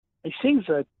I think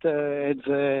that at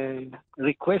the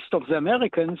request of the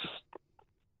Americans,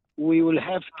 we will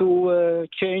have to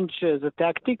change the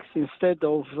tactics instead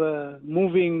of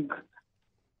moving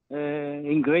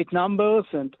in great numbers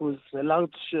and with a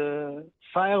large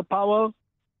firepower,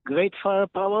 great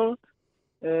firepower.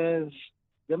 The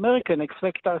Americans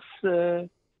expect us to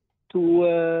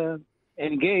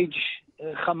engage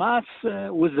Hamas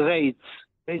with raids,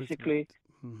 basically.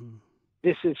 Mm-hmm.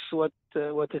 This is what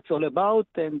it's all about,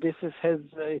 and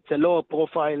it's a lower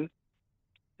profile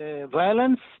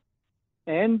violence,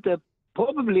 and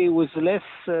probably with less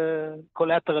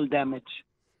collateral damage.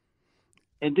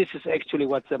 And this is actually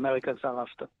what the Americans are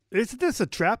after. Isn't this a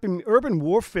trap? I mean, urban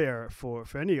warfare for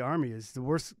any army is the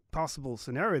worst possible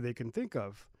scenario they can think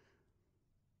of.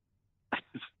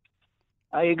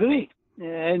 I agree,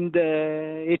 and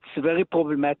it's very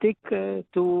problematic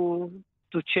to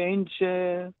change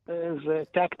the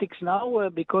tactics now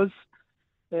because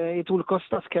it will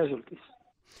cost us casualties.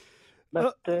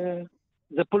 But the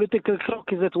political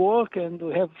clock is at work, and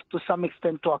we have to some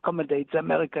extent to accommodate the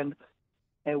American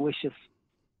wishes.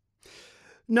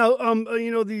 Now,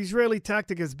 the Israeli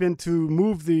tactic has been to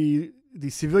move the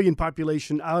civilian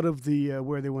population out of the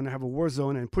where they want to have a war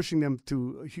zone and pushing them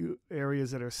to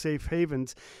areas that are safe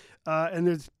havens,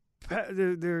 and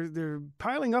they're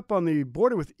piling up on the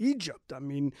border with Egypt. I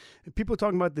mean, people are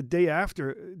talking about the day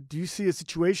after. Do you see a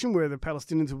situation where the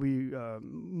Palestinians will be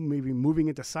maybe moving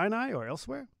into Sinai or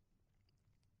elsewhere?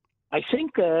 I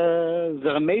think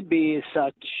there may be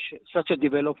such a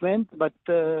development, but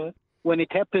when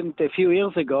it happened a few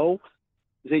years ago,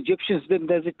 the Egyptians didn't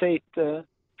hesitate,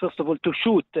 first of all, to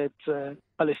shoot at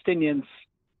Palestinians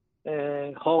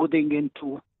hoarding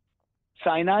into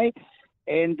Sinai.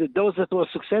 And those that were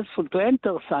successful to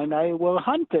enter Sinai were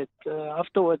hunted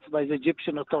afterwards by the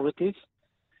Egyptian authorities.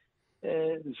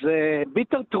 The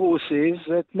bitter truth is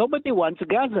that nobody wants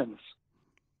Gazans.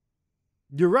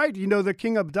 You're right. The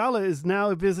King Abdallah is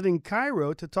now visiting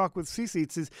Cairo to talk with Sisi.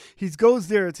 He goes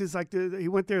there. He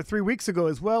went there 3 weeks ago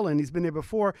as well, and he's been there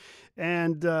before.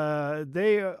 And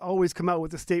they always come out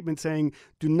with a statement saying,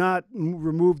 "Do not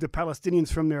remove the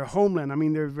Palestinians from their homeland." I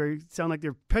mean, sound like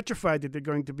they're petrified that they're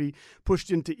going to be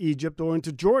pushed into Egypt or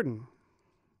into Jordan.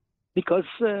 Because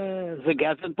the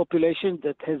Gazan population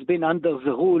that has been under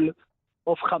the rule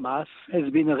of Hamas has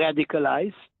been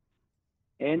radicalized.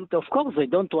 And of course, they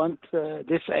don't want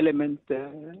this element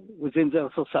within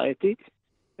their society.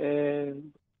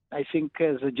 I think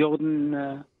the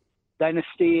Jordan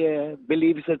dynasty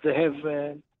believes that they have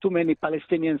too many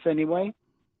Palestinians anyway.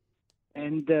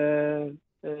 And the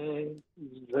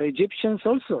Egyptians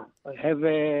also have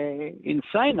in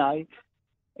Sinai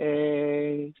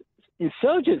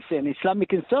insurgency, an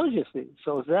Islamic insurgency.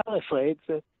 So they are afraid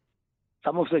that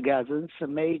some of the Gazans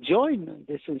may join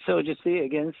this insurgency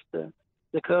against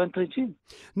the current regime.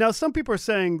 Now, some people are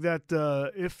saying that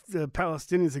if the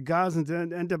Palestinians, the Gazans,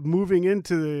 end up moving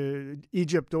into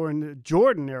Egypt or in the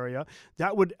Jordan area,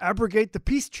 that would abrogate the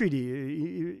peace treaty.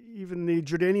 Even the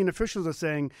Jordanian officials are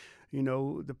saying,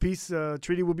 the peace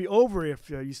treaty will be over if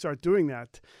you start doing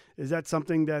that. Is that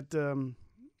something that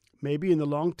maybe in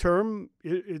the long term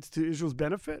it's to Israel's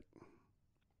benefit?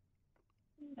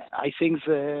 I think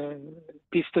the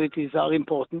peace treaties are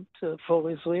important for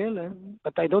Israel,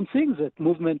 but I don't think that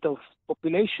movement of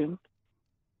population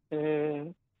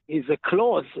is a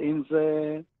clause in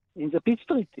the peace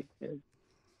treaty.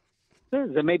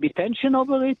 There may be tension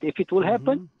over it if it will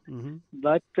happen,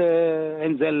 but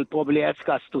and they'll probably ask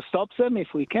us to stop them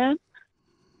if we can.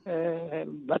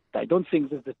 But I don't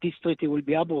think that the peace treaty will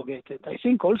be abrogated. I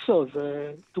think also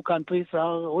the two countries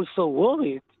are also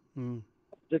worried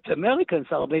that Americans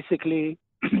are basically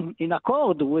in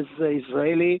accord with the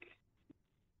Israeli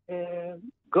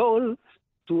goal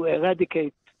to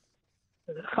eradicate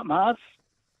Hamas,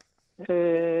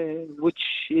 which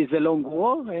is a long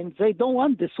war, and they don't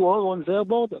want this war on their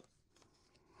border.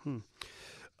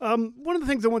 One of the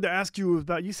things I wanted to ask you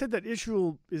about, you said that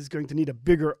Israel is going to need a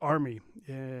bigger army.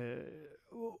 In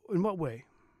what way?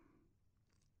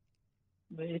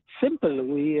 It's simple.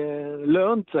 We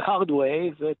learned the hard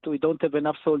way that we don't have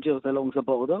enough soldiers along the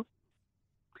border,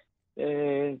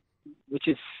 which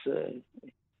is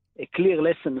a clear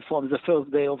lesson from the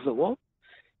first day of the war.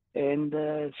 And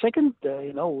second,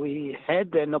 we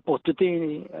had an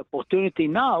opportunity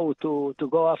now to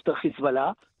go after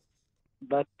Hezbollah,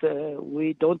 but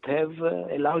we don't have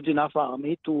a large enough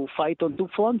army to fight on two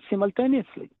fronts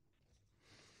simultaneously.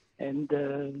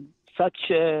 And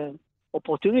such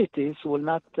opportunities will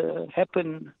not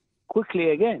happen quickly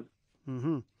again.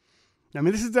 Mm-hmm. I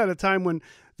mean, this is at a time when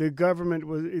the government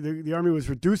the army was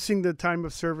reducing the time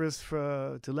of service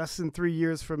to less than 3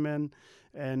 years for men,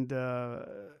 and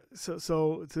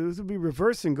so this would be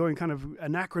reversing, going kind of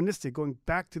anachronistic, going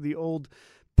back to the old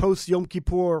post Yom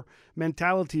Kippur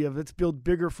mentality of let's build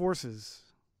bigger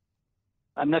forces.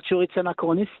 I'm not sure it's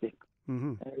anachronistic.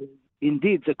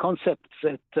 Indeed, the concept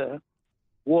that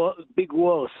big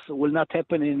wars will not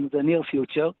happen in the near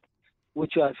future,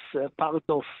 which was part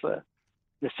of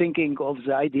the thinking of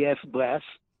the IDF brass,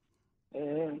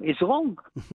 is wrong.